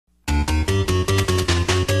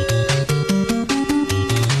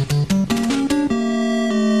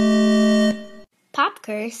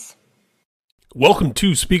Curse. Welcome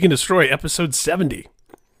to Speak and Destroy, episode 70.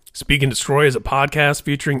 Speak and Destroy is a podcast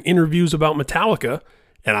featuring interviews about Metallica,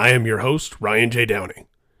 and I am your host, Ryan J. Downey.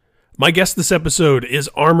 My guest this episode is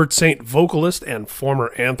Armored Saint vocalist and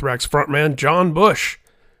former Anthrax frontman John Bush,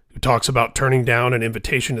 who talks about turning down an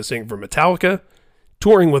invitation to sing for Metallica,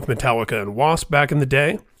 touring with Metallica and Wasp back in the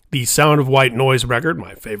day, the Sound of White Noise record,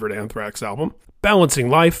 my favorite Anthrax album, balancing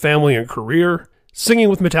life, family, and career, singing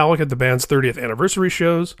with Metallica at the band's 30th anniversary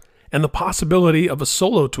shows, and the possibility of a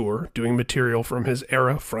solo tour doing material from his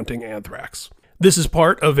era fronting Anthrax. This is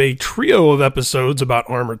part of a trio of episodes about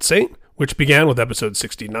Armored Saint, which began with episode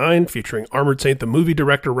 69 featuring Armored Saint the movie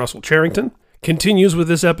director Russell Charrington, continues with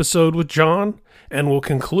this episode with John, and will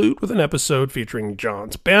conclude with an episode featuring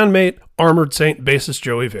John's bandmate, Armored Saint bassist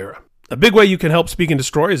Joey Vera. A big way you can help Speak and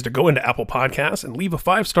Destroy is to go into Apple Podcasts and leave a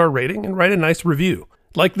 5-star rating and write a nice review.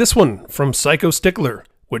 Like this one from Psycho Stickler,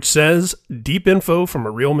 which says, deep info from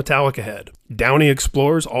a real Metallica head. Downey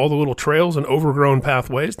explores all the little trails and overgrown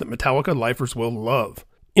pathways that Metallica lifers will love.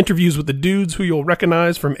 Interviews with the dudes who you'll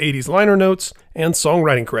recognize from 80s liner notes and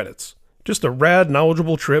songwriting credits. Just a rad,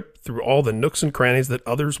 knowledgeable trip through all the nooks and crannies that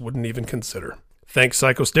others wouldn't even consider. Thanks,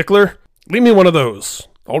 Psycho Stickler. Leave me one of those.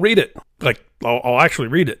 I'll read it. I'll actually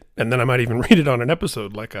read it, and then I might even read it on an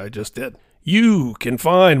episode like I just did. You can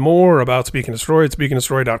find more about Speak and Destroy at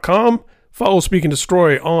speakandestroy.com. Follow Speak and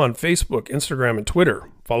Destroy on Facebook, Instagram, and Twitter.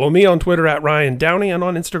 Follow me on Twitter at Ryan Downey and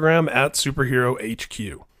on Instagram at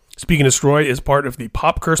SuperheroHQ. Speak and Destroy is part of the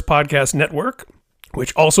Pop Curse Podcast Network,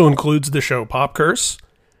 which also includes the show Pop Curse,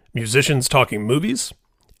 Musicians Talking Movies,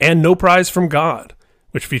 and No Prize from God,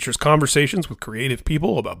 which features conversations with creative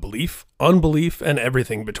people about belief, unbelief, and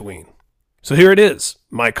everything between. So here it is,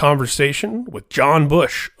 my conversation with John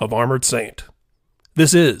Bush of Armored Saint.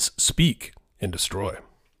 This is Speak and Destroy.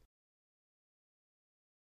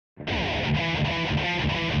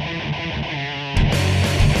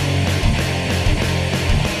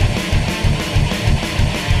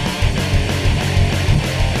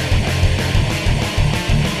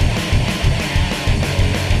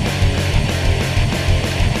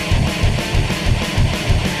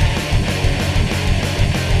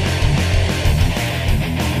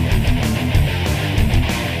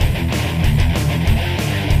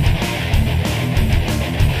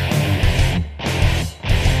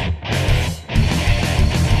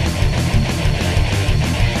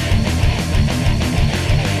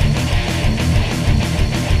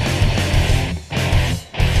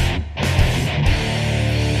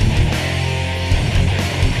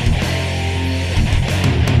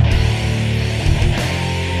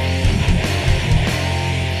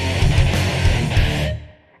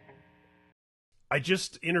 I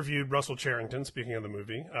just interviewed Russell Charrington, speaking of the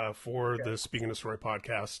movie, for the Speak and Destroy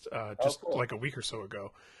podcast cool. Like a week or so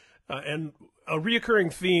ago. And a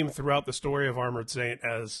reoccurring theme throughout the story of Armored Saint,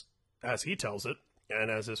 as he tells it,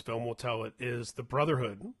 and as his film will tell it, is the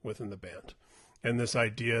brotherhood within the band. And this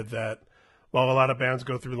idea that while a lot of bands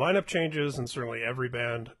go through lineup changes, and certainly every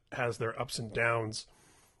band has their ups and downs,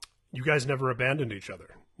 you guys never abandoned each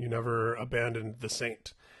other. You never abandoned the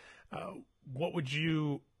Saint. What would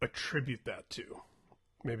you attribute that to?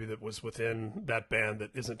 Maybe that was within that band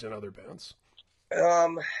that isn't in other bands.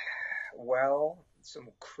 Well, some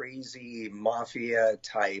crazy mafia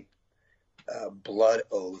type blood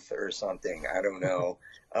oath or something. I don't know.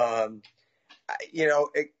 The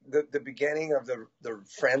beginning of the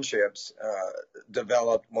friendships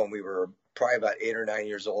developed when we were probably about 8 or 9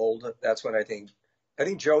 years old. That's when I think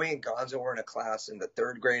Joey and Gonzo were in a class in the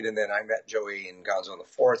 3rd grade, and then I met Joey and Gonzo in the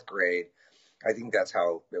 4th grade. I think that's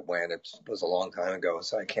how it went. It was a long time ago,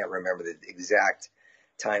 so I can't remember the exact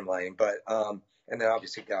timeline. But and then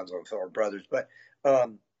obviously Gonzo and Phil are brothers. But I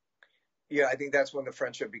think that's when the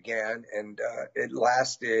friendship began, and it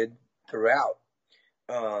lasted throughout.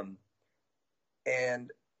 And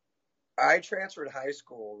I transferred high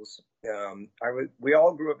schools. We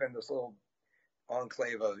all grew up in this little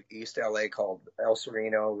enclave of East LA called El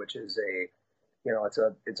Sereno, which is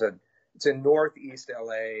it's in northeast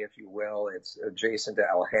LA, if you will. It's adjacent to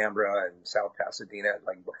Alhambra and South Pasadena.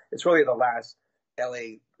 It's really the last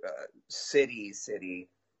LA city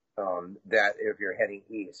that if you're heading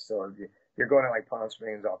east. So if you're going to Palm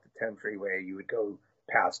Springs off the 10 freeway, you would go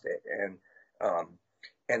past it,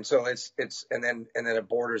 and so it's and then it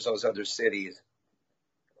borders those other cities.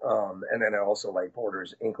 And then it also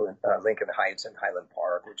borders Lincoln Heights and Highland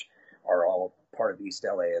Park, which are all part of East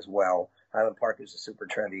LA as well. Highland Park is a super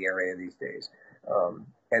trendy area these days.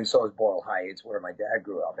 And so is Boyle Heights, where my dad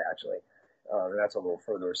grew up, actually. That's a little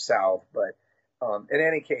further south. But in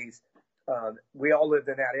any case, we all lived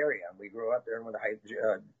in that area. We grew up there and went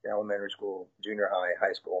to elementary school, junior high,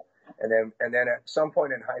 high school. And then at some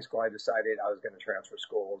point in high school, I decided I was going to transfer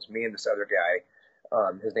schools. Me and this other guy,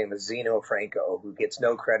 his name is Zeno Franco, who gets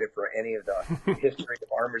no credit for any of the history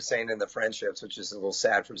of Armored Saint and the friendships, which is a little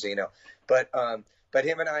sad for Zeno. But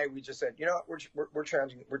him and I, we just said, you know what, we're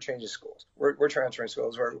changing schools. We're transferring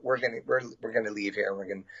schools. We're gonna leave here.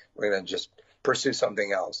 We're gonna just pursue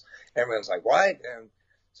something else. Everyone's like, what? And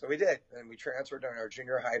so we did, and we transferred in our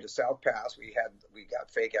junior high to South Pass. We got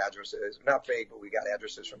fake addresses, not fake, but we got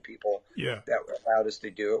addresses from people that allowed us to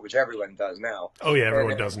do it, which everyone does now. Oh yeah,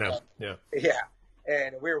 everyone does now. Yeah. Yeah,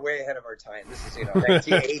 and we were way ahead of our time. This is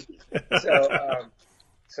 1980.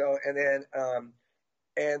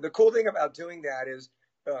 And the cool thing about doing that is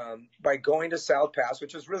by going to South Pass,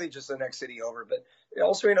 which is really just the next city over, but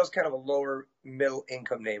El Sereno is kind of a lower middle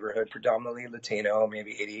income neighborhood, predominantly Latino,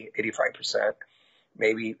 maybe 85%.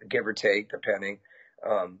 Maybe give or take, depending,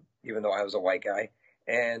 even though I was a white guy.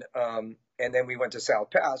 And then we went to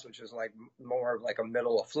South Pass, which is like more of like a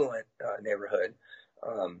middle affluent neighborhood.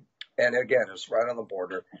 And again, it's right on the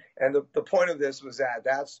border. And the point of this was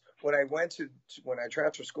that's when I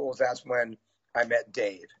transferred schools, that's when I met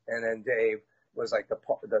Dave. And then Dave was like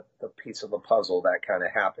the piece of the puzzle that kind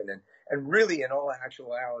of happened. And really, in all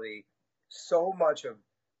actuality, so much of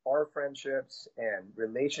our friendships and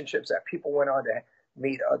relationships that people went on to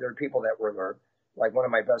meet other people that were like one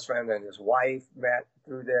of my best friends and his wife met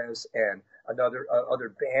through this, and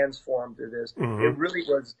other bands formed through this. Mm-hmm.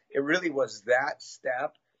 It really was that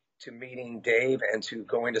step to meeting Dave and to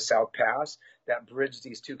going to South Pass that bridged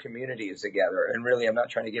these two communities together. And really, I'm not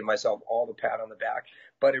trying to give myself all the pat on the back,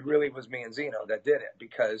 but it really was me and Zeno that did it,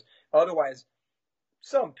 because otherwise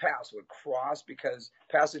some paths would cross, because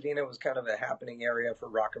Pasadena was kind of a happening area for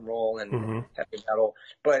rock and roll and heavy metal,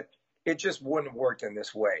 but it just wouldn't have worked in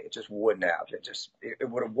this way. It just wouldn't have. It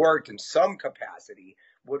would have worked in some capacity.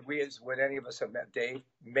 Would any of us have met Dave?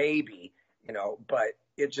 Maybe, but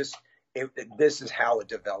this is how it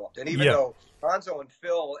developed. And even though Gonzo and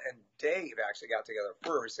Phil and Dave actually got together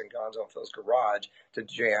first in Gonzo and Phil's garage to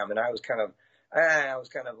jam, and I was kind of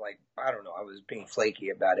like, I don't know, I was being flaky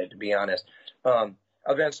about it, to be honest.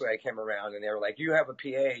 Eventually I came around and they were like, you have a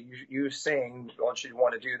PA, you sing, don't you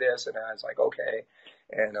want to do this? And I was like, okay.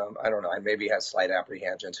 And I don't know, I maybe had slight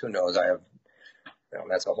apprehensions. Who knows? I have,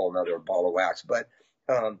 that's a whole nother ball of wax. But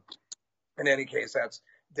in any case, that's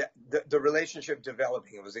the relationship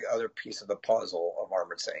developing. It was the other piece of the puzzle of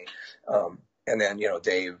Armored Saint. And then,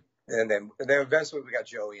 Dave, and then eventually we got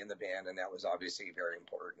Joey in the band, and that was obviously very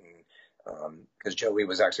important. Because Joey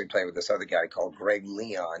was actually playing with this other guy called Greg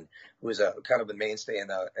Leon, who was a kind of a mainstay in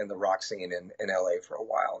the rock scene in LA for a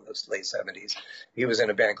while in the late 70s. He was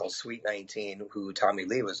in a band called Sweet 19, who Tommy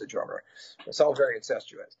Lee was the drummer. It's all very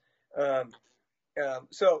incestuous.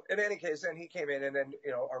 So in any case, then he came in, and then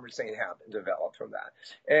Armored Saint developed from that.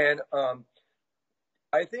 And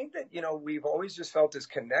I think that we've always just felt this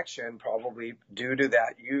connection, probably due to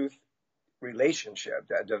that youth relationship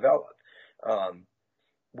that developed.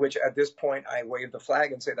 Which at this point I wave the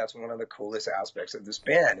flag and say that's one of the coolest aspects of this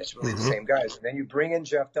band. It's really the same guys. And then you bring in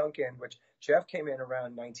Jeff Duncan, which Jeff came in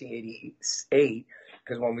around 1988,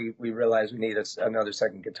 because when we realized we needed another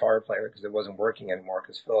second guitar player because it wasn't working anymore,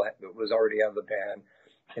 because Phil was already out of the band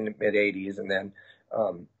in the mid 80s. And then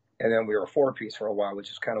we were a 4-piece for a while,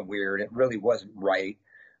 which is kind of weird. It really wasn't right.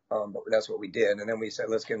 But that's what we did. And then we said,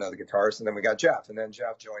 let's get another guitarist. And then we got Jeff. And then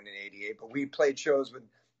Jeff joined in 88. But we played shows with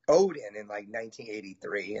Odin in like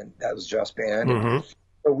 1983, and that was Jeff's band.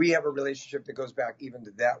 So we have a relationship that goes back even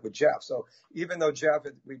to that with Jeff. So even though Jeff,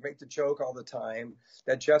 we make the joke all the time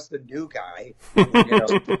that Jeff's the new guy, came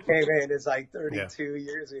in, it's like 32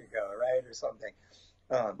 years ago, right, or something.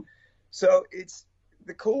 So it's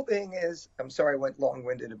the cool thing is, I'm sorry I went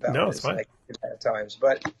long-winded about this, it's fine. like at times,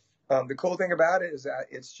 but the cool thing about it is that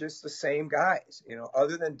it's just the same guys,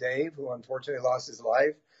 other than Dave, who unfortunately lost his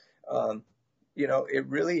life. It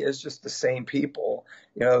really is just the same people.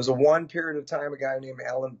 It was a one period of time, a guy named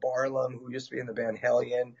Alan Barlam, who used to be in the band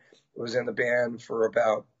Hellion, was in the band for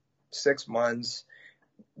about 6 months.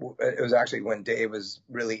 It was actually when Dave was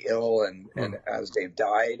really ill and as Dave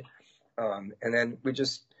died. And then we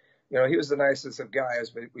just, he was the nicest of guys,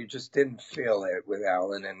 but we just didn't feel it with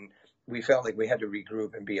Alan. And we felt like we had to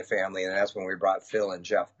regroup and be a family. And that's when we brought Phil and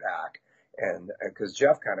Jeff back. And because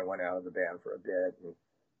Jeff kind of went out of the band for a bit, and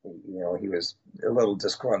he was a little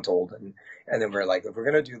disgruntled, and then we're like, if we're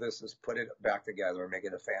going to do this, let's put it back together and make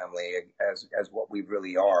it a family as what we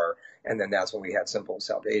really are. And then that's when we had Simple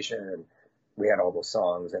Salvation, and we had all those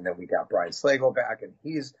songs, and then we got Brian Slagle back, and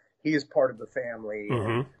he's part of the family.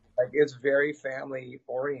 Like, it's very family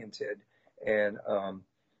oriented. And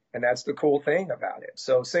that's the cool thing about it.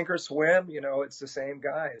 So sink or swim, it's the same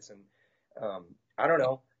guys. And I don't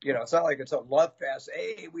know, it's not like it's a love fest.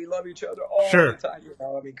 Hey, we love each other all the Sure. time.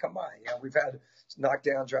 I mean, come on. We've had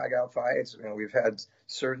knockdown, drag out fights. We've had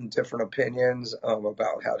certain different opinions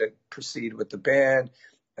about how to proceed with the band,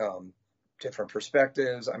 different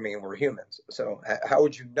perspectives. I mean, we're humans. So how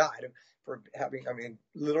would you not for having,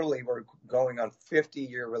 literally we're going on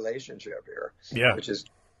 50-year relationship here, Yeah. which is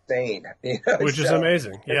insane, Which is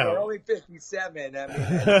amazing. Yeah. We're only 57. I mean,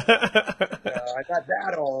 I'm not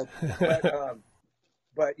that old,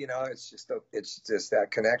 but it's just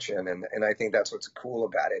that connection, and I think that's what's cool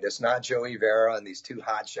about it. It's not Joey Vera and these two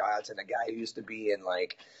hot shots and a guy who used to be in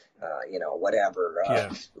whatever,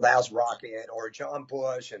 Laz Rocket or John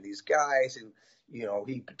Bush and these guys who,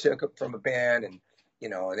 he took up from a band and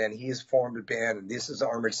then he's formed a band, and this is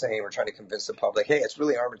Armored Saint. We're trying to convince the public, hey, it's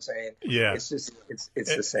really Armored Saint. Yeah, it's just it's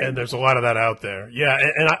the same. And there's a lot of that out there. Yeah,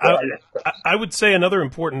 and I would say another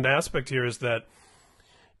important aspect here is that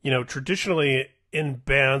traditionally in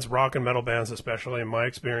bands, rock and metal bands, especially in my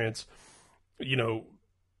experience,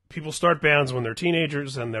 people start bands when they're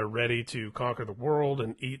teenagers and they're ready to conquer the world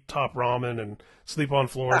and eat top ramen and sleep on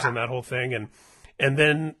floors and that whole thing, and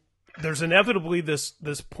then there's inevitably this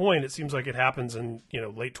point, it seems like it happens in,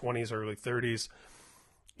 late 20s, early 30s,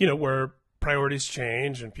 where priorities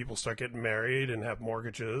change and people start getting married and have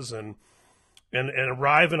mortgages and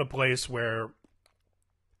arrive in a place where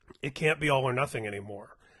it can't be all or nothing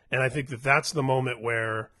anymore. And I think that that's the moment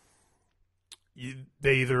where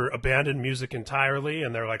they either abandon music entirely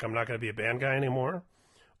and they're like, I'm not going to be a band guy anymore,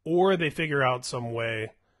 or they figure out some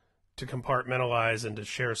way to compartmentalize and to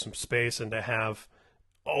share some space and to have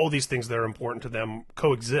all these things that are important to them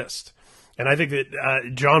coexist. And I think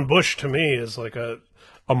that John Bush, to me, is like a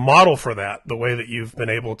model for that, the way that you've been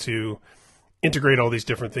able to integrate all these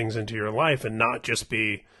different things into your life and not just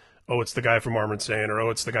be, oh, it's the guy from Armored Saint or,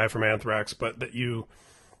 oh, it's the guy from Anthrax, but that you've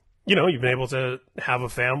been able to have a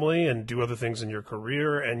family and do other things in your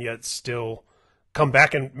career and yet still come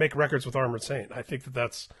back and make records with Armored Saint. I think that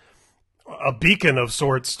that's a beacon of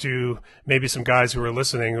sorts to maybe some guys who are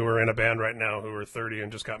listening who are in a band right now who are 30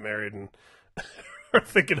 and just got married and are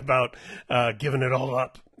thinking about giving it all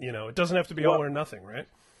up. It doesn't have to be all or nothing, right?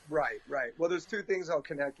 Right. Well, there's two things I'll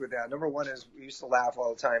connect with that. Number one is we used to laugh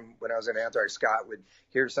all the time when I was in Anthrax. Scott would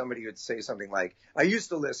hear somebody would say something like, I used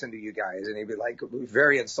to listen to you guys, and he'd be like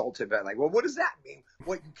very insulted by like, well, what does that mean?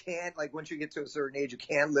 What, you can't, like, once you get to a certain age, you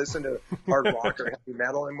can't listen to hard rock or heavy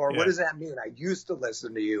metal anymore. Yeah. What does that mean? I used to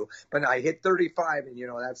listen to you, but I hit 35 and,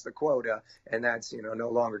 that's the quota, and that's, no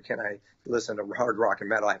longer can I listen to hard rock and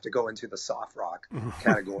metal. I have to go into the soft rock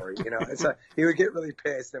category. He would get really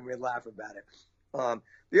pissed and we'd laugh about it.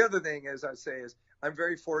 The other thing I'd say is I'm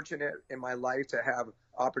very fortunate in my life to have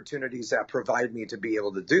opportunities that provide me to be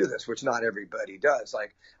able to do this, which not everybody does.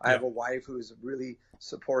 Like I have a wife who's a really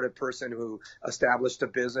supportive person who established a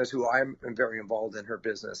business, who I'm very involved in her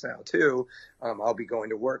business now too. I'll be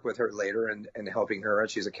going to work with her later and helping her.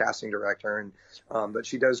 She's a casting director, but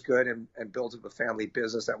she does good and builds up a family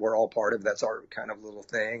business that we're all part of. That's our kind of little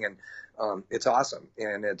thing. And it's awesome.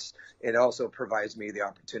 And it also provides me the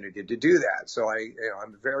opportunity to do that. So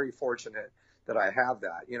I'm very fortunate that I have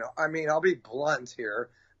that. I'll be blunt here.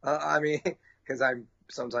 Because I'm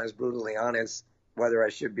sometimes brutally honest, whether I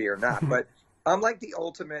should be or not. But I'm like the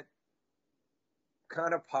ultimate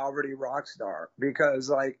kind of poverty rock star, because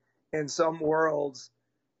like in some worlds,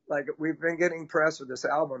 like we've been getting press with this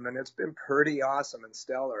album and it's been pretty awesome and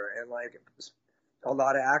stellar, and like a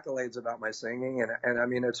lot of accolades about my singing,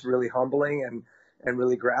 and it's really humbling and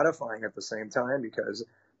really gratifying at the same time, because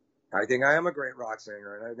I think I am a great rock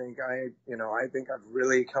singer, and I think I think I've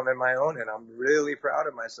really come in my own, and I'm really proud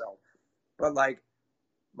of myself. But like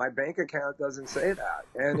my bank account doesn't say that,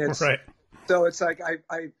 and it's right. So it's like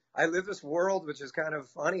I live this world which is kind of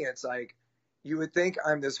funny. It's like you would think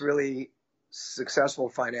I'm this really successful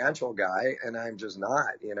financial guy, and I'm just not,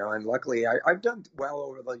 and luckily I've done well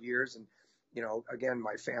over the years, and again,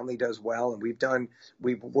 my family does well, and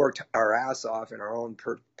we've worked our ass off in our own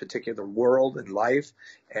particular world and life.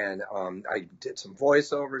 And I did some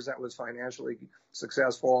voiceovers that was financially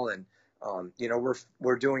successful, and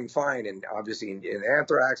we're doing fine, and obviously in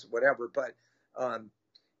Anthrax, whatever. But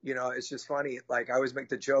it's just funny. Like I always make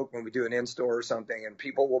the joke when we do an in-store or something, and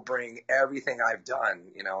people will bring everything I've done,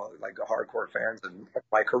 like the hardcore fans and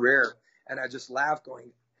my career, and I just laugh,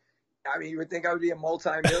 going, you would think I would be a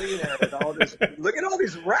multi-millionaire with all this. Look at all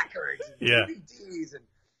these records and DVDs,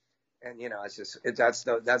 and it's just that's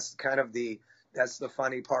the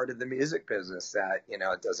funny part of the music business, that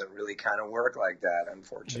it doesn't really kind of work like that,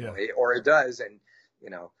 unfortunately, or it does, and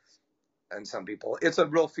and some people, it's a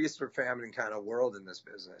real feast for famine kind of world in this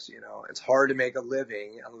business. You know, it's hard to make a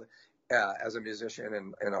living as a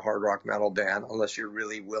musician in a hard rock metal band unless you're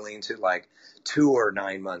really willing to like tour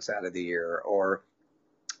 9 months out of the year, or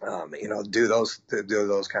you know, do those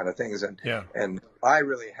kind of things. And I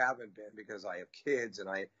really haven't been, because I have kids, and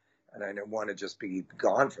I don't want to just be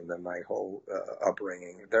gone from them my whole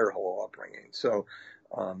their whole upbringing. So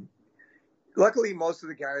luckily, most of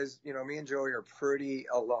the guys, you know, me and Joey are pretty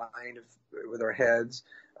aligned with our heads.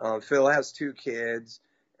 Phil has 2 kids.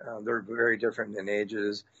 They're very different in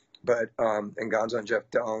ages, but and Gonzo and Jeff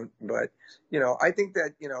don't. But, you know, I think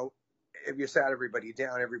that, you know, if you sat everybody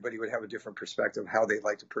down, everybody would have a different perspective of how they'd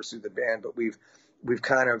like to pursue the band. But we've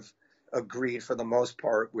kind of agreed for the most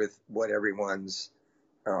part with what everyone's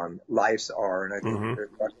lives are. And I think that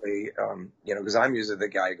luckily, you know, because I'm usually the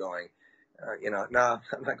guy going, you know, nah,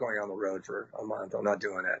 I'm not going on the road for a month. I'm not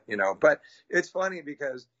doing it, you know. But it's funny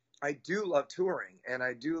because I do love touring, and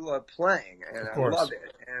I do love playing, and I love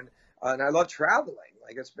it. And I love traveling.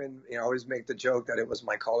 Like, it's been, you know, I always make the joke that it was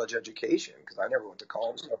my college education, because I never went to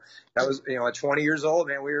college. So that was, you know, at 20 years old,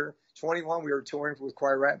 man, we were 21, we were touring with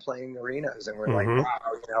Quiet Rat, playing arenas, and we're like,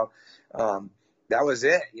 wow, you know, that was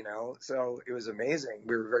it, you know. So it was amazing.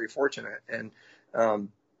 We were very fortunate. And,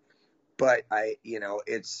 but you know,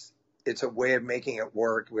 it's a way of making it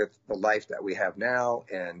work with the life that we have now.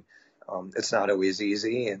 And it's not always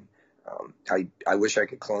easy. And I wish I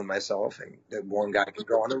could clone myself, and that one guy can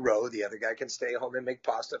go on the road, the other guy can stay home and make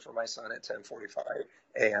pasta for my son at 10:45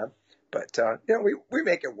 a.m. But you know, we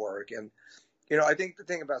make it work. And you know, I think the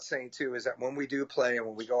thing about Saint too is that when we do play and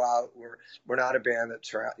when we go out, we're not a band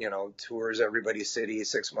that you know, tours everybody's city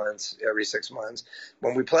every 6 months.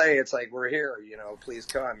 When we play, it's like, we're here, you know, please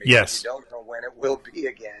come. Yes. You don't know when it will be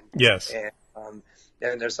again. Yes.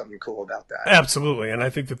 And there's something cool about that. Absolutely, and I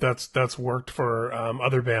think that's worked for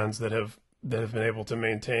other bands that have been able to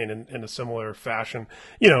maintain in a similar fashion.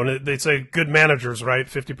 You know, they say good managers, right?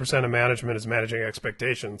 50% of management is managing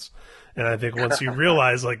expectations, and I think once you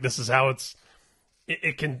realize, like, this is how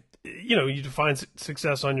it can, you know, you define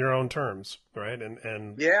success on your own terms, right?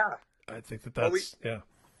 And yeah, I think that's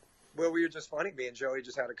Well, we were just funny. Me and Joey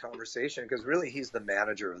just had a conversation, because really he's the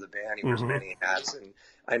manager of the band. He wears many hats, and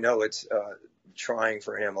I know it's trying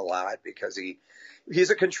for him a lot, because he's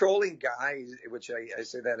a controlling guy, which I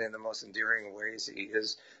say that in the most endearing ways. He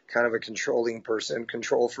is kind of a controlling person,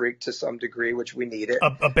 control freak to some degree, which we need it.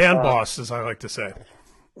 A band boss, as I like to say.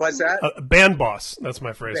 What's that? A band boss. That's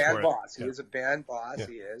my phrase for it. Band boss. Yeah. He is a band boss. Yeah.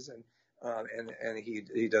 He is, and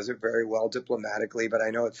he does it very well diplomatically, but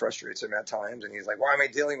I know it frustrates him at times, and he's like, why am I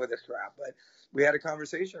dealing with this crap? But we had a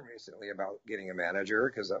conversation recently about getting a manager,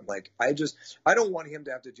 because I'm like, I don't want him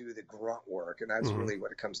to have to do the grunt work, and that's really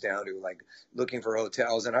what it comes down to, like looking for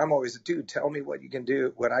hotels. And I'm always, dude, tell me what you can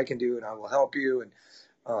do, what I can do, and I will help you.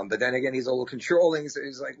 And but then again, he's a little controlling, so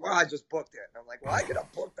he's like, well, I just booked it. And I'm like, well, I could have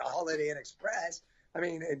booked the Holiday Inn Express. I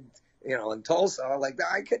mean, you know, in Tulsa, like,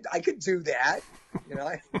 I could do that. You know,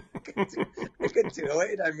 I could do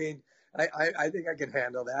it. I mean, I think I can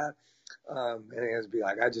handle that. And he has to be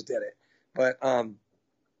like, I just did it. But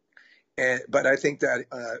but I think that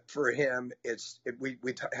for him, we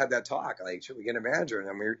had that talk, like, should we get a manager?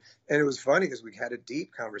 And it was funny, because we had a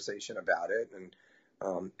deep conversation about it,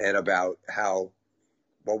 and about how,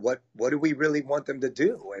 well, what do we really want them to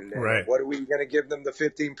do, and right. What are we going to give them the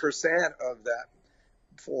 15% of that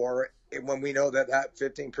for, when we know that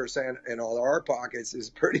 15% in all our pockets is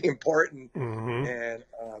pretty important. And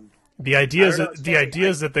the idea is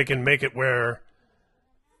that they can make it where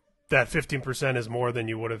that 15% is more than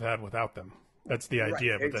you would have had without them. That's the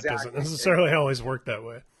idea, right, but that doesn't necessarily always work that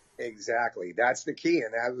way. Exactly. That's the key.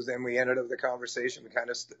 And that was, then we ended up the conversation.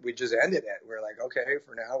 We just ended it. We're like, okay,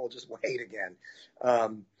 for now, we'll just wait again.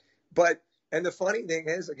 And the funny thing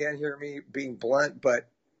is, again, hear me being blunt, but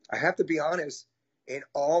I have to be honest, in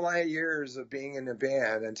all my years of being in the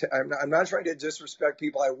band, and I'm not trying to disrespect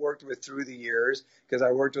people I worked with through the years, because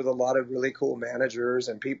I worked with a lot of really cool managers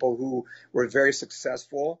and people who were very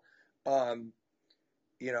successful,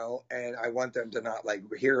 you know, and I want them to not like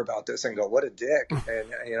hear about this and go, what a dick. And,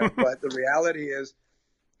 you know, but the reality is,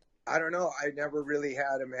 I don't know. I never really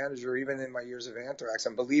had a manager, even in my years of Anthrax.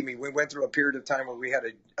 And believe me, we went through a period of time where we had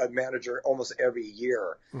a manager almost every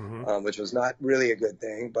year, which was not really a good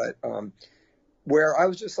thing. But where I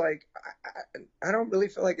was just like, I don't really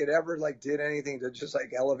feel like it ever like did anything to just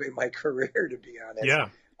like elevate my career, to be honest. Yeah.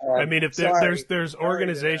 I mean, if there's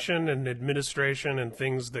organization and administration and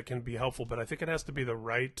things that can be helpful, but I think it has to be the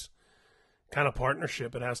right kind of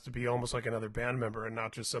partnership. It has to be almost like another band member, and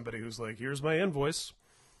not just somebody who's like, here's my invoice.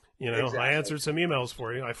 You know, I Exactly. answered some emails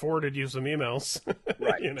for you. I forwarded you some emails.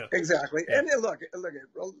 Right. You know, Exactly. yeah. And then look,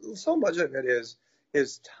 so much of it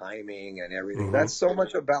is timing and everything. Hmm. That's so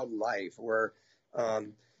much about life where,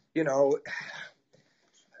 um, you know,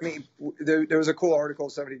 I mean, there was a cool article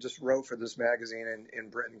somebody just wrote for this magazine in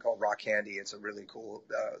Britain called Rock Candy. It's a really cool,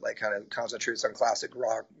 like kind of concentrates on classic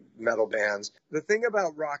rock metal bands. The thing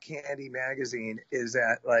about Rock Candy magazine is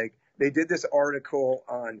that like they did this article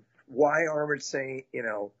on why Armored Saint,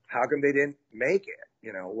 how come they didn't make it?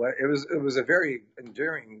 What it was a very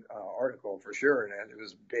enduring article for sure, and it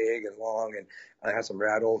was big and long, and I had some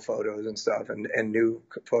rad old photos and stuff, and new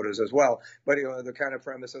photos as well. But the kind of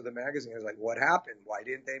premise of the magazine is like, what happened? Why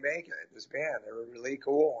didn't they make it? This band, they were really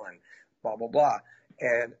cool, and blah blah blah.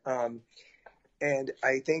 And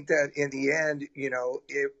I think that in the end,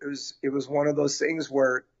 it was one of those things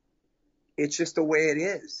where it's just the way it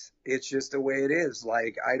is. It's just the way it is.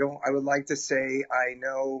 Like I would like to say I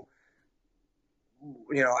know.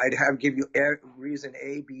 I'd give you reason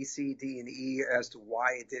A, B, C, D, and E as to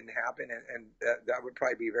why it didn't happen, and that would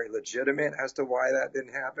probably be very legitimate as to why that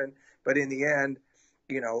didn't happen. But in the end,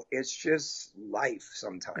 it's just life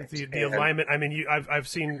sometimes. The alignment. I mean, I've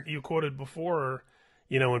seen you quoted before.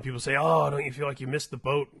 You know, when people say, "Oh, don't you feel like you missed the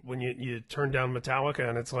boat when you turned down Metallica?"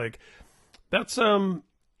 And it's like, that's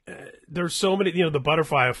there's so many. The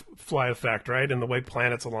butterfly fly effect, right? And the way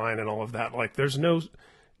planets align and all of that. Like, there's no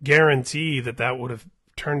guarantee that would have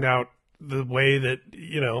turned out the way that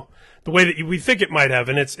we think it might have.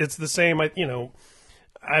 And it's the same. I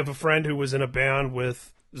have a friend who was in a band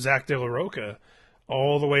with Zach De La Rocha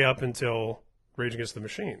all the way up until Rage Against the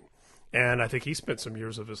Machine, and I think he spent some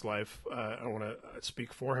years of his life. I don't want to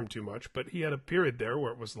speak for him too much, but he had a period there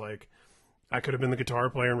where it was like, I could have been the guitar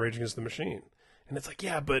player in Rage Against the Machine, and it's like,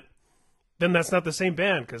 yeah, but then that's not the same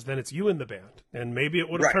band, because then it's you in the band, and maybe it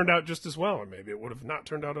would have turned out just as well, and maybe it would have not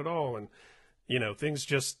turned out at all. And things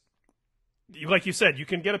just, like you said, you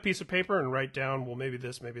can get a piece of paper and write down, well, maybe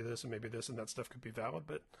this, and maybe this, and that stuff could be valid,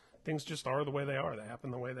 but things just are the way they are. They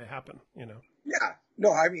happen the way they happen. Yeah.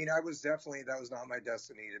 No, I mean, that was not my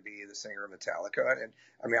destiny to be the singer of Metallica. And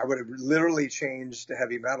I mean, I would have literally changed to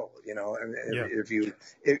heavy metal,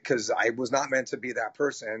 because I was not meant to be that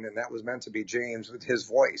person. And that was meant to be James with his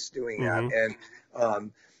voice doing Mm-hmm.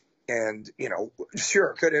 that. And,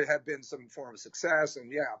 sure, could it have been some form of success?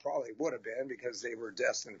 And yeah, probably would have been, because they were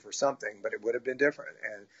destined for something, but it would have been different.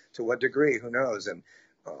 And to what degree, who knows? And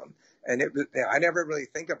I never really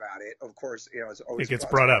think about it. Of course, it's always it gets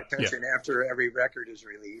brought up attention after every record is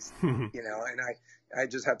released, and I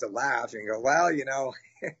just have to laugh and go, well,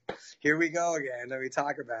 here we go again. Let me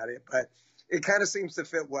talk about it. But it kind of seems to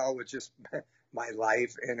fit well with just my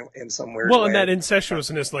life in some weird way. And that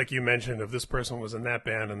incestuousness, like you mentioned, of this person was in that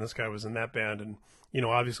band and this guy was in that band, and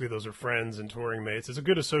obviously those are friends and touring mates. It's a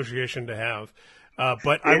good association to have.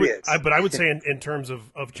 But I would say in terms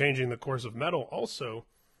of changing the course of metal also.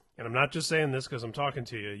 And I'm not just saying this because I'm talking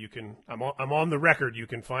to you. I'm on the record. You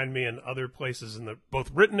can find me in other places,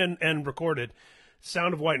 both written and recorded.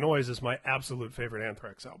 Sound of White Noise is my absolute favorite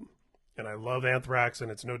Anthrax album, and I love Anthrax.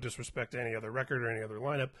 And it's no disrespect to any other record or any other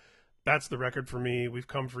lineup. That's the record for me. We've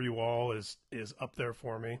Come for You All is up there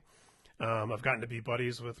for me. I've gotten to be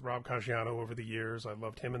buddies with Rob Caggiano over the years. I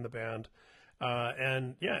loved him in the band.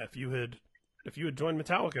 And yeah, if you had joined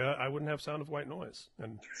Metallica, I wouldn't have Sound of White Noise,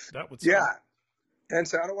 and that would suck. Yeah. And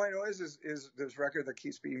Sound of White Noise is this record that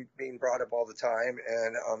keeps being brought up all the time,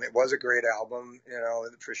 and it was a great album,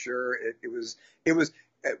 for sure. It was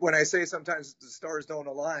when I say sometimes the stars don't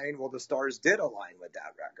align, well, the stars did align with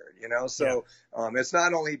that record, So it's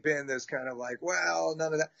not only been this kind of like, well,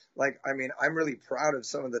 none of that. Like, I mean, I'm really proud of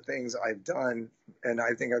some of the things I've done, and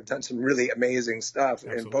I think I've done some really amazing stuff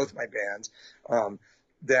in both my bands.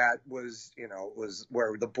 That was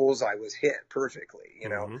where the bullseye was hit perfectly,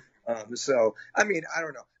 Mm-hmm. So, I mean, I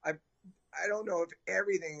don't know. I don't know if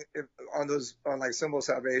everything on like Symbol of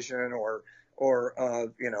Salvation or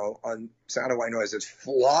on Sound of White Noise is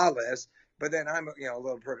flawless, but then I'm, a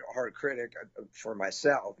little hard critic for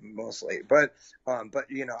myself mostly. But I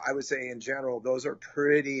would say in general, those are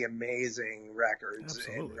pretty amazing records.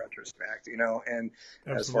 Absolutely. In retrospect, and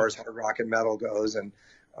Absolutely. As far as hard rock and metal goes, and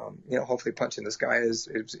hopefully Punch in the Sky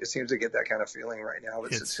it seems to get that kind of feeling right now.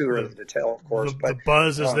 It's too early to tell, of course. The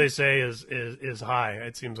buzz, as they say, is high.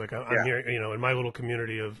 It seems like I'm here, in my little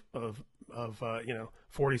community of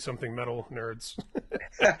 40-something metal nerds.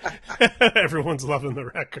 Everyone's loving the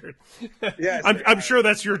record. Yes, I'm sure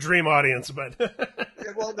that's your dream audience, but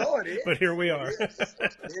well, no, it is. But here we are.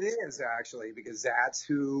 It is actually, because that's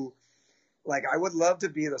who. Like, I would love to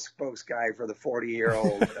be the spokes guy for the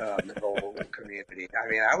 40-year-old metal community. I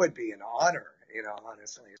mean, that would be an honor,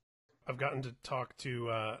 honestly. I've gotten to talk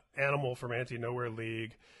to Animal from Anti-Nowhere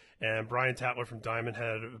League and Brian Tatler from Diamond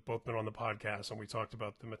Head have both been on the podcast, and we talked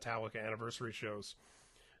about the Metallica anniversary shows.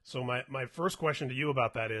 So my first question to you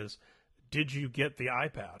about that is, did you get the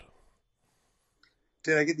iPad?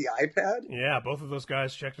 Did I get the iPad? Yeah, both of those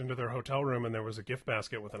guys checked into their hotel room, and there was a gift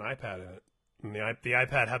basket with an iPad in it. And the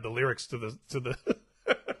iPad had the lyrics to the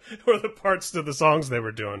or the parts to the songs they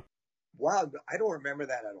were doing. Wow, I don't remember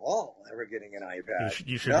that at all. Ever getting an iPad?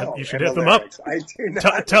 You should hit them up. I do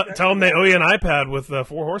not. Tell them they owe you an iPad with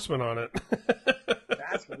Four Horsemen on it.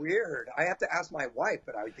 That's weird. I have to ask my wife,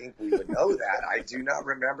 but I think we would know that. I do not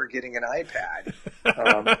remember getting an iPad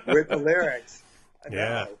with the lyrics.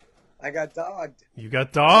 Yeah. No, I got dogged. You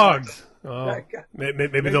got dogged. Oh,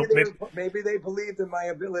 maybe they believed in my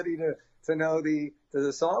ability to know the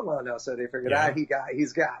song well enough, so they figured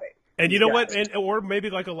he's got it. And you know what? Or maybe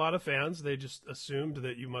like a lot of fans, they just assumed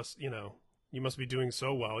that you must be doing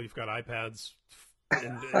so well. You've got iPads,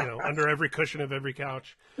 under every cushion of every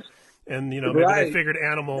couch, and maybe they figured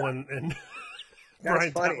Animal and That's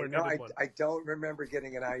Brian funny. Tatler No, needed one. I don't remember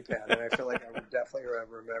getting an iPad, and I feel like I would definitely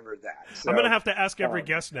remember that. So, I'm going to have to ask every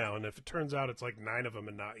guest now, and if it turns out it's like 9 of them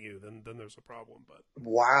and not you, then there's a problem. But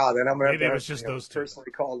wow, then I'm going maybe it was just those two.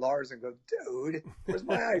 Personally call Lars and go, dude, where's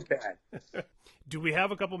my iPad? Do we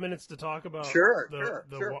have a couple minutes to talk about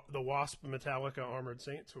the Wasp Metallica Armored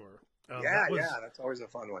Saint tour? That's always a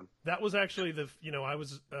fun one. That was actually I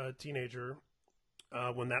was a teenager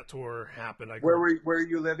when that tour happened. Where are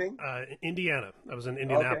you living? Indiana. I was in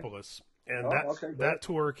Indianapolis. Okay. And that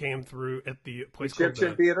tour came through at the place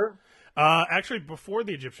Egyptian Theater? Actually, before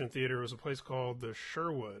the Egyptian Theater, was a place called the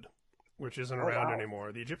Sherwood, which isn't around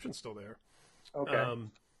anymore. The Egyptian's still there. Okay.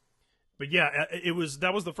 But yeah,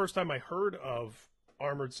 that was the first time I heard of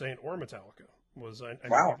Armored Saint or Metallica. I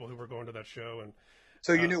knew people who were going to that show, and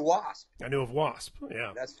so you knew Wasp. I knew of Wasp.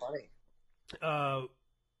 Yeah, that's funny.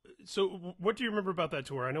 So what do you remember about that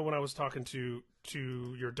tour? I know when I was talking to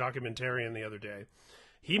your documentarian the other day,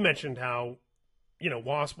 he mentioned how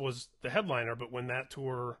Wasp was the headliner, but when that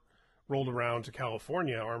tour rolled around to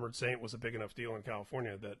California, Armored Saint was a big enough deal in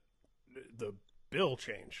California that the bill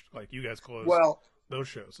changed. Like you guys closed those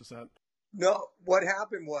shows. Is that? No, what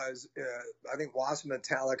happened was, I think Wasp and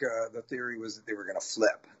Metallica, the theory was that they were going to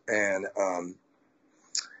flip. And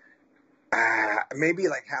maybe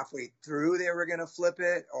like halfway through they were going to flip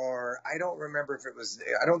it, or I don't remember if it was,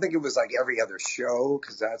 I don't think it was like every other show,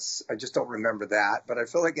 because I just don't remember that. But I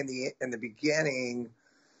feel like in the beginning,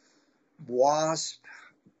 Wasp,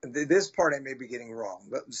 this part I may be getting wrong,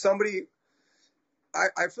 but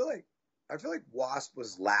I feel like Wasp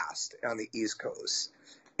was last on the East Coast.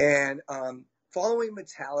 And following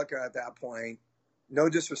Metallica at that point, no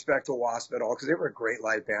disrespect to Wasp at all, because they were a great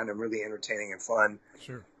live band and really entertaining and fun.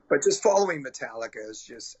 Sure. But just following Metallica is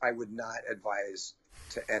just, I would not advise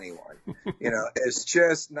to anyone. It's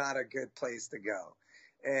just not a good place to go.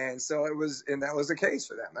 And so that was the case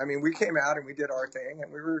for them. I mean, we came out and we did our thing,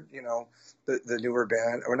 and we were, the newer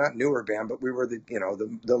band, or not newer band, but we were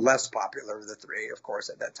the less popular of the three, of course,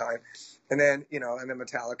 at that time. And then, and then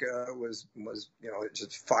Metallica was,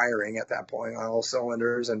 just firing at that point on all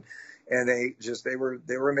cylinders, and they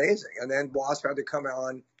were amazing. And then Wasp had to come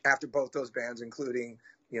on after both those bands, including,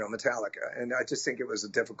 Metallica. And I just think it was a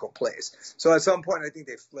difficult place. So at some point, I think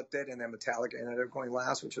they flipped it, and then Metallica ended up going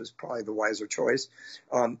last, which was probably the wiser choice.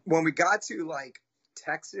 When we got to like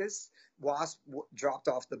Texas, Wasp dropped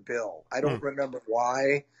off the bill. I don't remember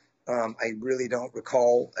why. I really don't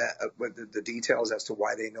recall the details as to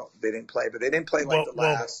why they didn't play, but they didn't play like the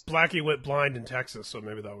last. Well, Blackie went blind in Texas, so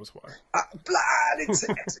maybe that was why. Blind in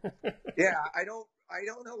Texas. Yeah, I don't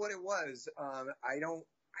know what it was.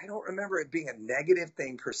 I don't remember it being a negative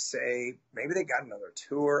thing per se. Maybe they got another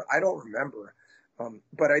tour. I don't remember.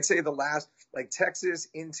 But I'd say the last, like Texas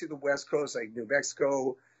into the West Coast, like New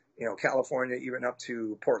Mexico, California, even up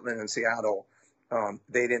to Portland and Seattle,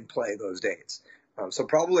 they didn't play those dates. So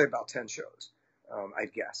probably about 10 shows,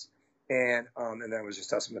 I'd guess. And then it was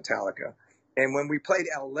just us and Metallica. And when we played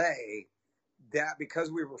LA, that because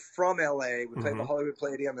we were from LA, we played the Hollywood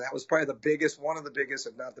Palladium, and that was probably one of the biggest,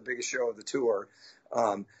 if not the biggest show of the tour.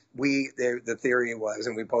 The theory was,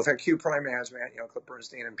 and we both had Q Prime management, Cliff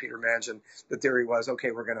Bernstein and Peter Mensch, and the theory was,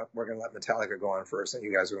 okay, we're gonna let Metallica go on first, and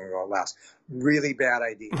you guys are gonna go on last. Really bad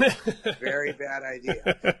idea, very bad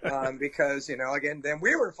idea, because again, then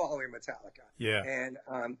we were following Metallica, and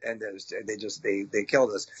they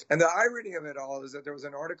killed us. And the irony of it all is that there was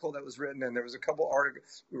an article that was written, and there was a couple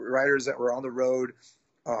writers that were on the road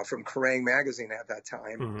from Kerrang! Magazine at that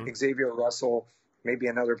time, Xavier Russell, maybe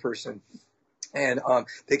another person. And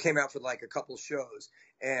they came out for like a couple shows,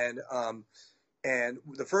 and And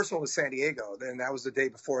the first one was San Diego. Then that was the day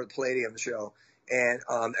before the Palladium show. And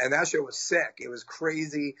that show was sick. It was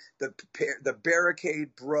crazy. The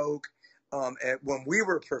barricade broke when we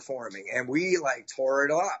were performing, and we like tore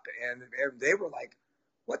it up. And they were like,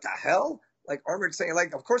 "What the hell?" Like Armored Saint.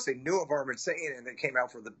 Like, of course they knew of Armored Saint, and they came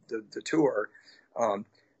out for the tour.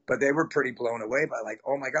 But they were pretty blown away by like,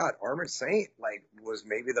 oh my God, Armored Saint like was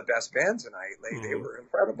maybe the best band tonight. Like they were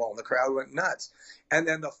incredible, and the crowd went nuts. And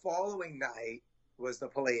then the following night was the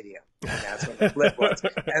Palladium, and that's when the flip was.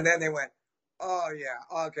 And then they went, oh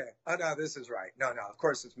yeah, okay, oh no, this is right. No, of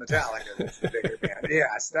course it's Metallica, that's the bigger band.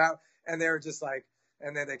 Yes, and they were just like,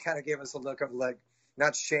 and then they kind of gave us a look of like,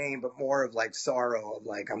 not shame, but more of like sorrow of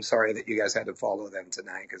like, I'm sorry that you guys had to follow them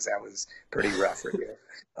tonight because that was pretty rough for you.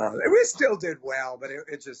 We still did well, but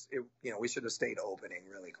it just, we should have stayed opening,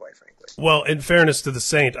 really, quite frankly. Well, in fairness to the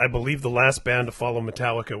Saint, I believe the last band to follow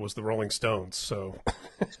Metallica was the Rolling Stones. So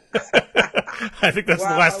I think that's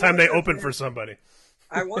the last time they opened for somebody.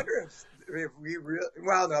 I wonder if we really,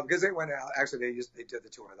 well, no, because they went out. Actually, they did the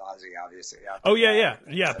tour with Ozzy, obviously. Oh yeah.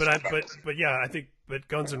 But yeah, I think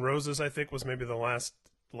Guns N' Roses, I think, was maybe the last,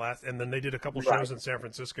 and then they did a couple shows in San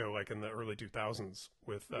Francisco, like in the early 2000s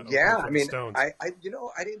with Stones. I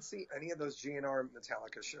didn't see any of those GNR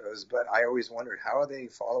Metallica shows, but I always wondered, how are they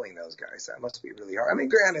following those guys? That must be really hard. I mean,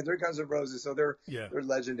 granted, they're Guns N' Roses, so they're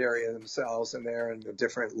legendary in themselves, and they're in a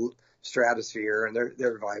different stratosphere, and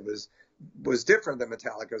their vibe was different than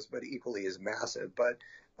Metallica's, but equally as massive. But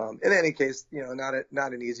in any case, not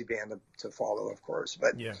an easy band to follow, of course.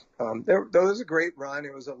 But that was a great run.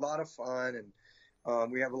 It was a lot of fun,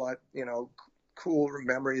 and we have a lot, cool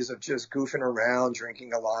memories of just goofing around,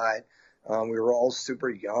 drinking a lot. We were all super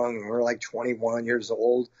young. We were like 21 years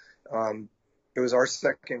old. It was our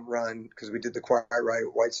second run because we did the Quiet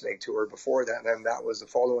Riot Whitesnake tour before that, and then that was the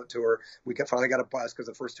follow-up tour. We finally got a bus because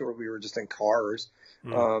the first tour we were just in cars.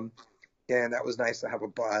 And that was nice to have a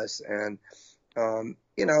bus. And,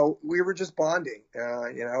 we were just bonding.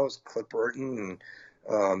 It was Cliff Burton,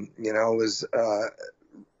 and, it was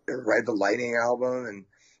Ride the Lightning album.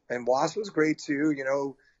 And Wasp was great,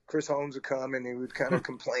 too. Chris Holmes would come, and he would kind of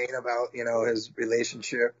complain about, his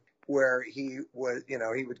relationship, where he was, he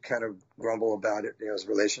would kind of grumble about it, his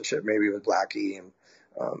relationship maybe with Blackie and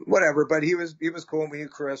whatever. But he was cool. And we knew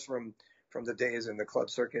Chris from the days in the club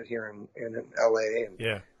circuit here in LA.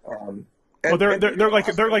 And, well, they're like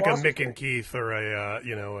a Mick and Keith or a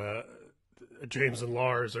James and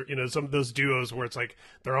Lars, or some of those duos where it's like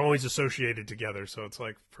they're always associated together. So it's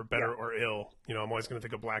like for better or ill. I'm always going to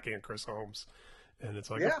think of Blackie and Chris Holmes, and it's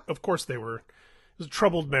like of course they were. It was a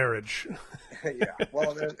troubled marriage.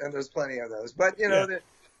 Well, there's plenty of those, but they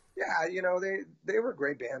were a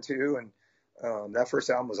great band too, and that first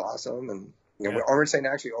album was awesome, and. Armored Saint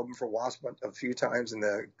actually opened for Wasp a few times in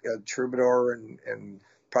the Troubadour and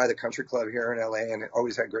probably the Country Club here in LA, and it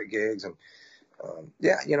always had great gigs. And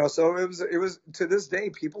so it was to this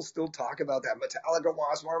day, people still talk about that Metallica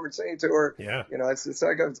Wasp Armored Saint tour. Yeah, it's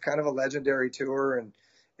like it's kind of a legendary tour, and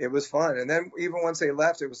it was fun. And then even once they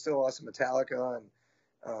left, it was still us and Metallica,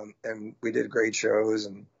 and we did great shows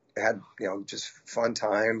and had just fun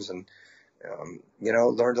times, and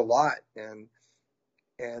learned a lot.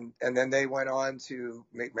 And then they went on to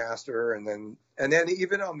make Master, and then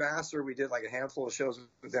even on Master, we did like a handful of shows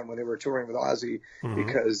with them when they were touring with Ozzy,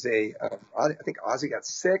 because I think Ozzy got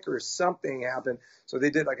sick or something happened, so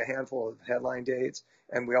they did like a handful of headline dates,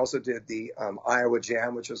 and we also did the Iowa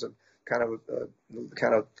Jam, which was a kind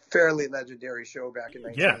of fairly legendary show back in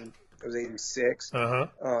 1986,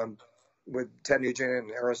 with Ted Nugent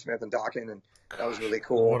and Aerosmith and Dokken, and that was really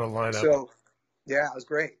cool. What a lineup! So yeah, it was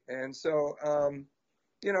great, and so.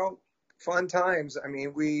 Fun times. I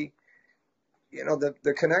mean,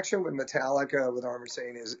 the connection with Metallica with Armored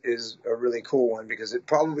Saint is a really cool one, because it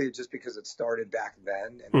started back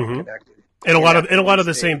then and connected. And a lot of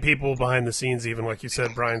the same people behind the scenes, even like you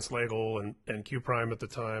said, Brian Slagle and Q Prime at the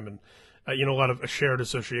time, and a lot of shared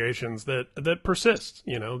associations that persist.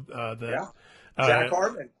 Zach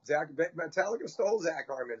Harmon. Metallica stole Zach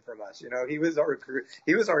Harmon from us. He was our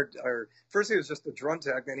first. He was just the drum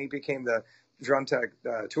tech. Then he became the drum tech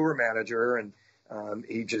tour manager, and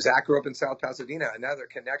Zach grew up in South Pasadena. Another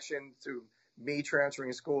connection through me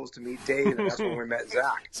transferring schools to meet Dave, and that's when we met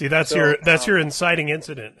Zach. See, that's your inciting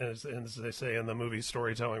incident, as they say in the movie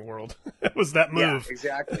storytelling world. It was that move. Yeah,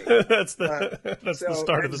 exactly. That's the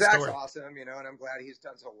start of the Zach's story. Awesome, and I'm glad he's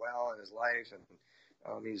done so well in his life, and.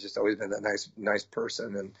 He's just always been a nice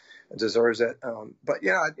person and deserves it. But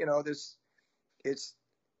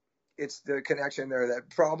it's the connection there that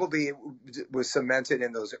probably was cemented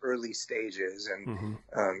in those early stages. And,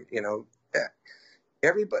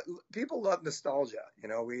 everybody, people love nostalgia.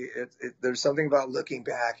 There's something about looking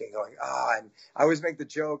back and going, and I always make the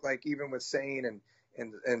joke, like even with Sane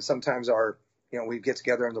and sometimes we get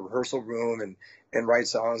together in the rehearsal room and write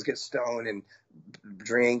songs, get stoned and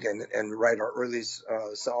drink and write our early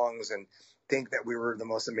songs and think that we were the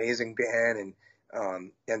most amazing band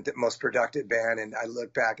and the most productive band. And I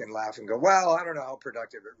look back and laugh and go, well, I don't know how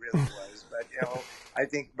productive it really was, but I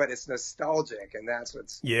think, but it's nostalgic, and that's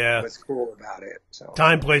what's cool about it. So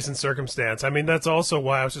time, place, and circumstance. I mean, that's also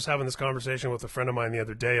why I was just having this conversation with a friend of mine the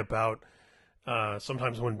other day about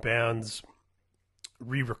sometimes when bands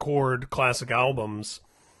re-record classic albums,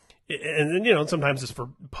 and sometimes it's for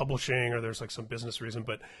publishing or there's like some business reason,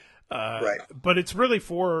 but right. But it's really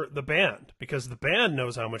for the band, because the band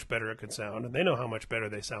knows how much better it can sound, and they know how much better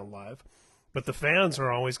they sound live. But the fans are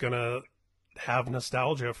always going to have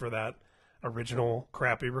nostalgia for that original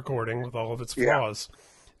crappy recording with all of its flaws.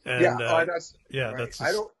 And, that's right. That's just...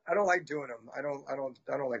 I don't like doing them. I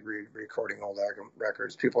don't like recording old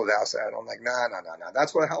records. People have asked that. I'm like, no.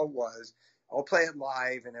 That's how it was. I'll play it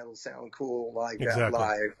live and it'll sound cool like that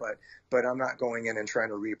live, but I'm not going in and trying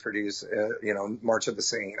to reproduce, March of the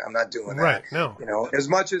Saint. I'm not doing that. Right. No. As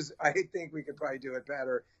much as I think we could probably do it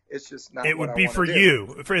better, it's just not. It what would I be for do.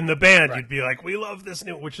 you, in the band. Right. You'd be like, we love this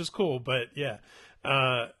new, which is cool, but yeah.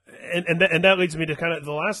 And that leads me to kind of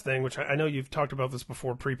the last thing, which I know you've talked about this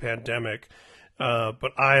before pre-pandemic,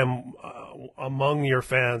 but I am among your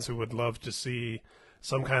fans who would love to see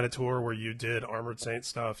some kind of tour where you did Armored Saint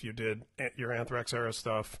stuff, you did your Anthrax era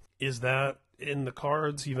stuff. Is that in the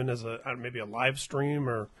cards, even as maybe a live stream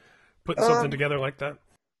or putting something together like that?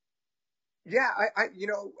 Yeah,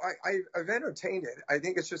 I've entertained it. I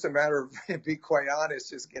think it's just a matter of, to be quite honest,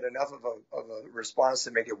 just get enough of a response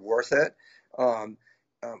to make it worth it. When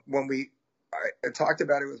I talked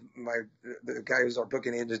about it with the guy who's our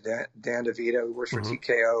booking agent, Dan DeVito, who works for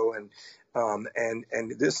TKO, and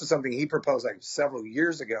this is something he proposed like several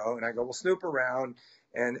years ago, and I go, we'll snoop around,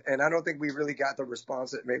 and I don't think we really got the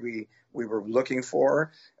response that maybe we were looking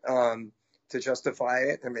for to justify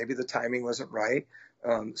it, and maybe the timing wasn't right.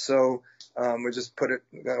 So we just put it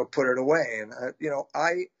away, and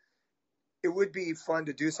it would be fun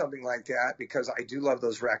to do something like that because I do love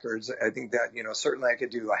those records. I think that, certainly I could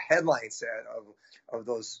do a headline set of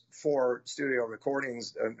those 4 studio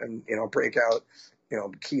recordings and break out,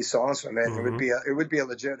 key songs from it. Mm-hmm. It would be a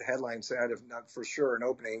legit headline set, if not for sure an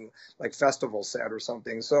opening like festival set or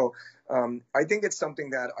something. So I think it's something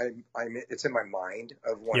that it's in my mind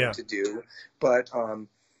of wanting to do, but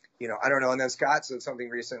I don't know. And then Scott said something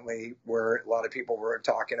recently where a lot of people were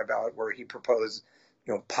talking about where he proposed,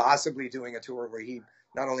 possibly doing a tour where he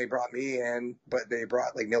not only brought me in, but they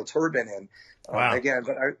brought like Neil Turbin in again.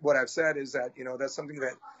 But what I've said is that, that's something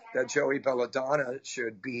that Joey Belladonna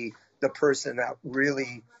should be the person that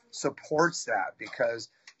really supports that, because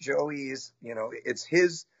Joey's,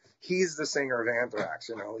 he's the singer of Anthrax,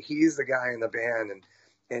 he's the guy in the band,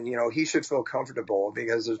 and he should feel comfortable,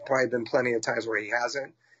 because there's probably been plenty of times where he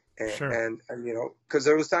hasn't. And because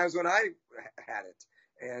there was times when I had it,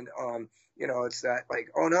 and it's that like,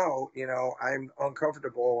 oh no, I'm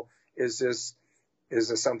uncomfortable. Is this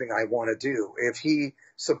something I want to do? If he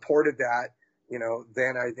supported that,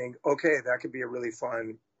 then I think, okay, that could be a really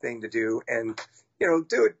fun thing to do, and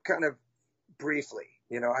do it kind of briefly.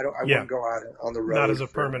 I wouldn't go out on the road. Not as a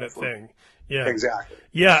permanent thing. Yeah, exactly.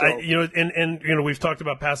 Yeah, so, and we've talked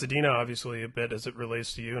about Pasadena obviously a bit as it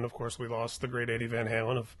relates to you, and of course we lost the great Eddie Van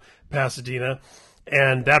Halen of Pasadena,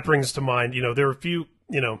 and that brings to mind, there are a few,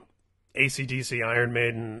 AC/DC, Iron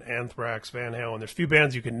Maiden, Anthrax, Van Halen. There's a few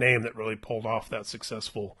bands you can name that really pulled off that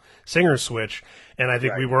successful singer switch, and I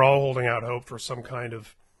think we were all holding out hope for some kind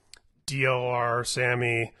of DLR,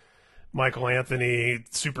 Sammy, Michael Anthony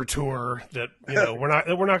super tour that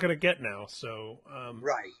we're not going to get now. So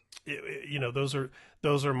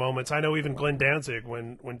those are moments. I know even Glenn Danzig,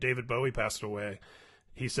 when David Bowie passed away,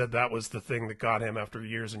 he said that was the thing that got him, after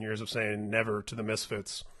years and years of saying never to the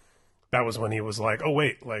Misfits. That was when he was like, oh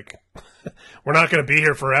wait, like we're not going to be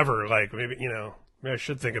here forever. Like maybe I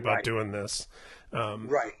should think about doing this.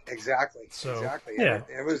 Right. Exactly. So exactly. Yeah.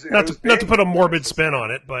 It was not to put a morbid spin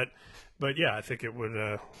on it, but yeah, I think it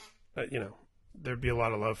would. There'd be a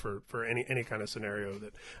lot of love for any kind of scenario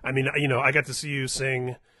that, I got to see you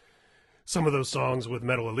sing some of those songs with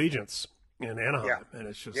Metal Allegiance in Anaheim, and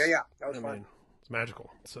it's just, that was fun. It's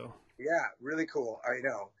magical. So really cool. I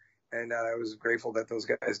know. And I was grateful that those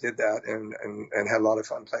guys did that and had a lot of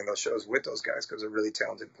fun playing those shows with those guys, because they're really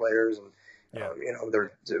talented players. And,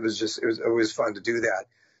 it was always fun to do that.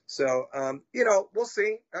 So, we'll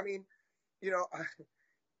see. I mean,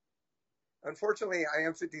 unfortunately, I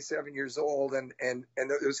am 57 years old, and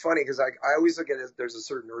it was funny because I always look at it. There's a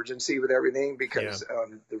certain urgency with everything because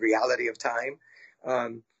the reality of time.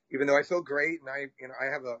 Even though I feel great, and I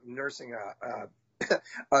have a nursing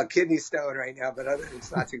a kidney stone right now, but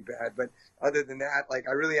it's not too bad. But other than that, like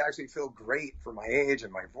I really actually feel great for my age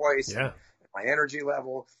and my voice, and my energy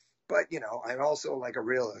level. But I'm also like a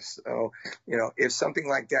realist. So if something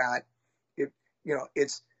like that,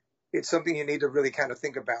 it's something you need to really kind of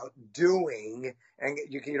think about doing, and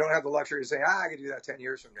you don't have the luxury to say, I can do that 10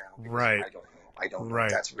 years from now. Right. I don't know.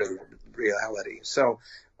 If that's really reality. So,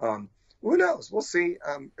 who knows? We'll see.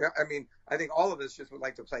 I think all of us just would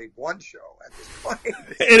like to play one show at this point.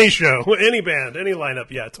 Any show, any band, any lineup.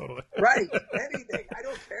 Yeah, totally. Right. Anything. I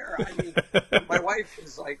don't care. I mean, my wife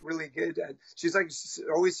is like really good at, she's like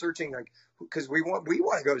always searching, like, because we want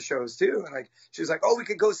to go to shows too. And like, she's like, oh, we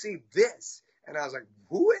could go see this. And I was like,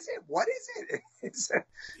 who is it? What is it?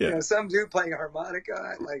 It's some dude playing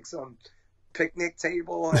harmonica at like some picnic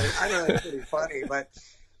table. And I don't know, it's pretty funny, but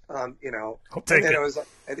I'll and take then it. it was like,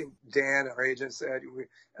 I think Dan, our agent, said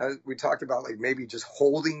we talked about like maybe just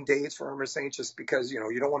holding dates for Armored Saints, just because you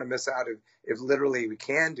don't want to miss out if literally we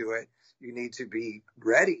can do it. You need to be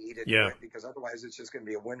ready to do it, because otherwise it's just going to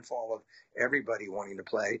be a windfall of everybody wanting to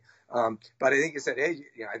play. But I think you said, hey,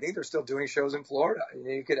 I think they're still doing shows in Florida.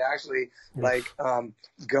 You could actually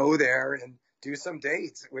go there and do some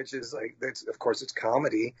dates, which is like, of course it's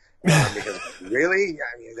comedy, because really,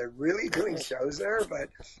 they're really doing shows there, but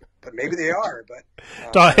maybe they are.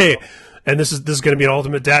 But hey, and this is going to be an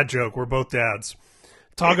ultimate dad joke. We're both dads.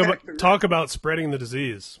 Talk about spreading the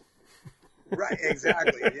disease. Right,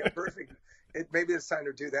 exactly. Yeah, perfect. Maybe it's time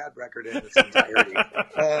to do that record in its entirety.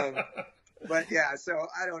 But yeah, so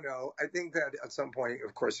I don't know. I think that at some point,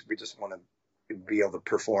 of course, we just want to be able to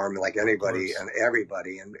perform like anybody and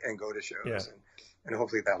everybody and go to shows. And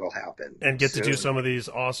hopefully that'll happen. And get to do some of these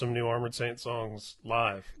awesome new Armored Saint songs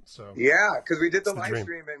live. So yeah, because we did the live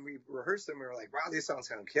stream and we rehearsed them. We were like, wow, these songs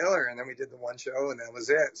sound killer. And then we did the one show and that was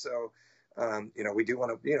it. So we do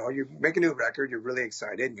want to, you make a new record, you're really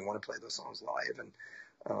excited and you want to play those songs live and,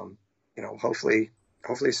 hopefully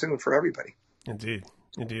soon for everybody. Indeed.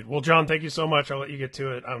 Well, John, thank you so much. I'll let you get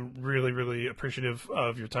to it. I'm really, really appreciative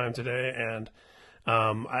of your time today. And,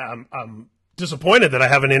 I'm disappointed that I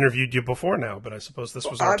haven't interviewed you before now, but I suppose this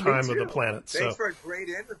was our time of the planet. Thanks for a great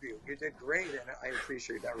interview. You did great. And I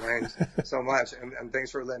appreciate that, Ryan, so much. And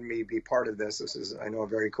thanks for letting me be part of this. This is, I know, a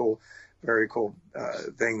very cool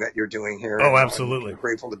thing that you're doing here. Oh, absolutely. I'm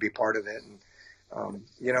grateful to be part of it. And,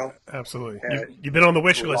 absolutely. You've been on the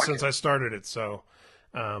wish list since I started it. So,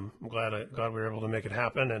 I'm glad we were able to make it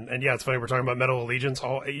happen. And yeah, it's funny. We're talking about Metal Allegiance.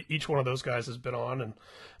 Each one of those guys has been on and,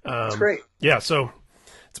 that's great. Yeah. So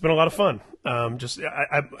it's been a lot of fun. I'm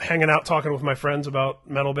hanging out, talking with my friends about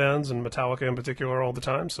metal bands and Metallica in particular all the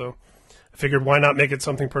time. So I figured why not make it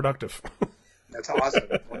something productive? That's awesome.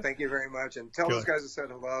 Well, thank you very much. And tell those guys I said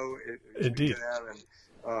hello. Indeed. To them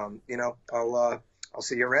and, I'll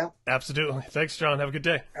see you around. Absolutely. Thanks, John. Have a good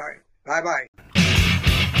day. All right. Bye-bye.